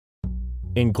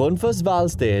In Grundfos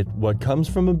Valsted, what comes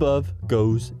from above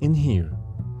goes in here.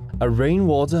 A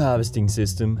rainwater harvesting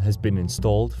system has been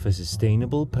installed for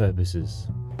sustainable purposes.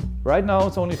 Right now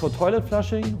it's only for toilet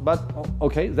flushing, but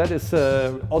okay, that is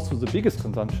also the biggest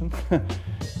consumption.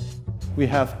 We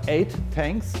have 8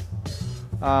 tanks.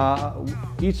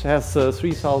 Each has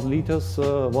 3,000 liters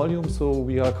volume, so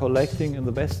we are collecting in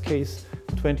the best case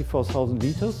 24,000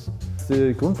 liters.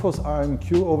 The Grundfos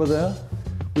RMQ over there,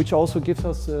 which also gives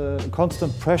us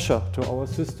constant pressure to our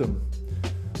system.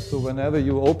 So whenever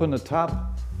you open a tap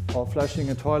or flushing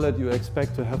a toilet, you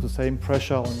expect to have the same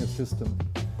pressure on your system.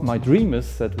 My dream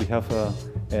is that we have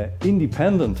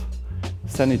independent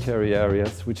sanitary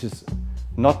areas, which is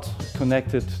not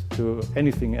connected to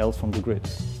anything else from the grid.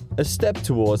 A step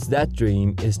towards that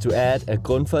dream is to add a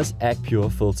Grundfos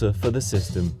AquaPure filter for the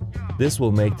system. This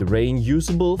will make the rain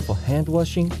usable for hand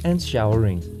washing and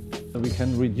showering. We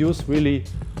can reduce really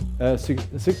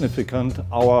significant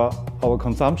our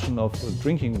consumption of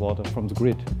drinking water from the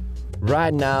grid.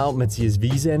 Right now, Mathias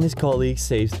Wiese and his colleagues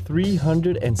save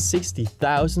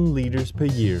 360,000 liters per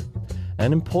year.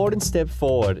 An important step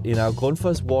forward in our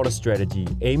Grundfos water strategy,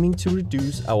 aiming to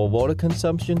reduce our water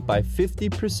consumption by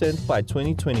 50% by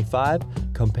 2025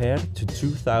 compared to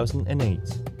 2008.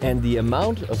 And the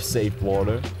amount of saved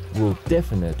water will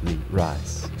definitely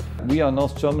rise. We are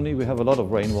North Germany, we have a lot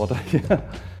of rainwater here.